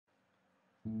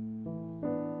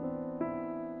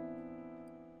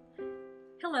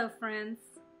Hello friends!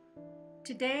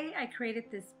 Today I created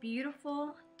this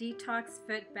beautiful detox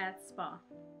foot bath spa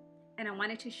and I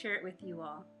wanted to share it with you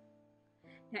all.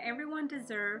 Now everyone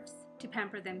deserves to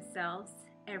pamper themselves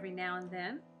every now and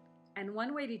then, and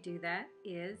one way to do that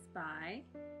is by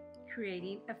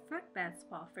creating a foot bath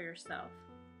spa for yourself.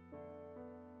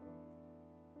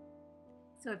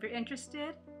 So if you're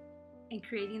interested in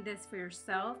creating this for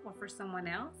yourself or for someone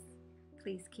else,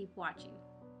 please keep watching.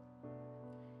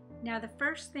 Now the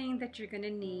first thing that you're going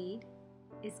to need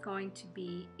is going to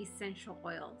be essential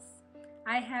oils.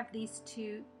 I have these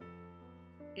two.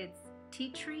 It's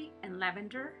tea tree and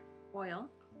lavender oil,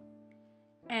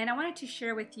 and I wanted to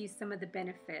share with you some of the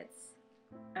benefits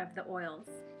of the oils.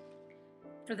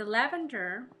 For the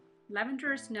lavender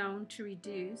is known to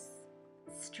reduce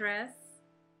stress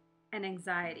and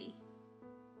anxiety.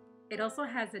 It also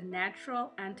has a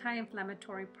natural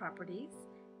anti-inflammatory properties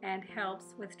and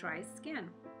helps with dry skin.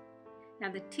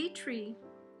 Now the tea tree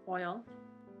oil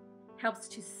helps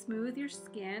to smooth your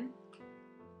skin,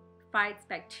 fights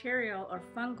bacterial or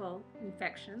fungal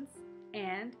infections,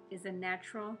 and is a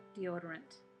natural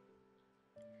deodorant.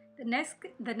 The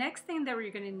next thing that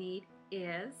we're going to need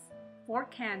is 4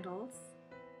 candles,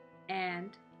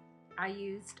 and I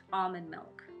used almond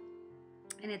milk.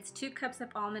 And it's 2 cups of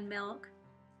almond milk,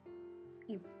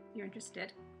 if you're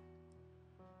interested.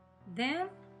 Then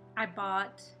I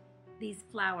bought these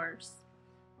flowers.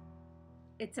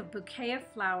 It's a bouquet of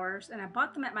flowers, and I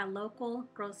bought them at my local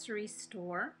grocery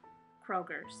store,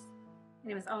 Kroger's.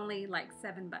 And it was only like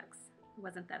 $7. It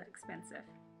wasn't that expensive.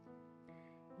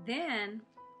 Then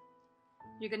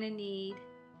you're going to need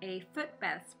a foot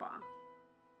bath spa.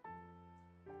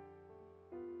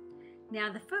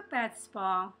 Now the foot bath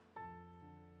spa,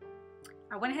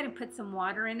 I went ahead and put some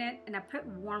water in it, and I put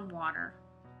warm water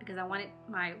because I wanted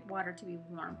my water to be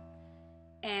warm.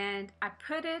 And I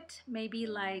put it maybe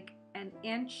like 1.5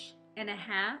 inches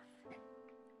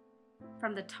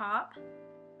from the top.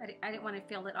 I didn't want to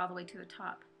fill it all the way to the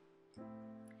top.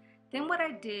 Then what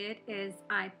I did is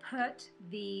I put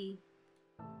the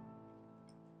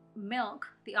milk,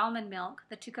 the almond milk,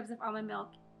 the 2 cups of almond milk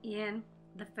in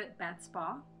the foot bath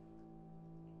spa.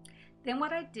 Then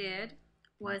what I did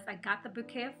was I got the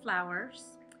bouquet of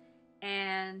flowers,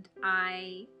 and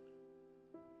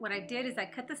what I did is I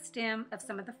cut the stem of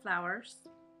some of the flowers,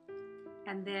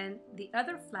 and then the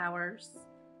other flowers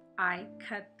I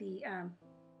cut the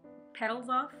petals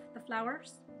off the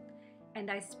flowers,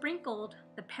 and I sprinkled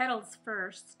the petals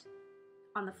first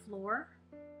on the floor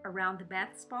around the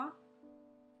bath spa,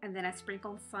 and then I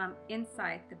sprinkled some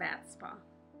inside the bath spa.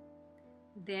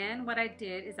 Then what I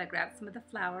did is I grabbed some of the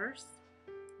flowers,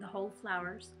 the whole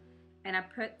flowers, and I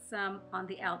put some on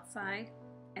the outside,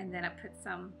 and then I put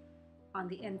some on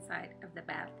the inside of the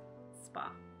bath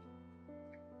spa.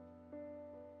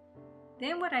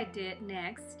 Then what I did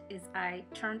next is I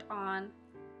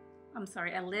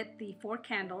lit the 4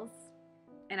 candles,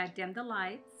 and I dimmed the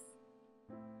lights,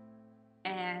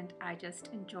 and I just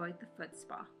enjoyed the foot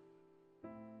spa.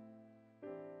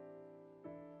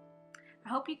 I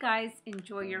hope you guys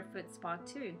enjoy your foot spa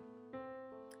too.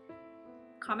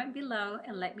 Comment below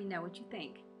and let me know what you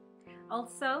think.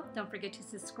 Also, don't forget to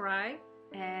subscribe,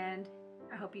 and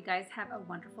I hope you guys have a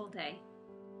wonderful day.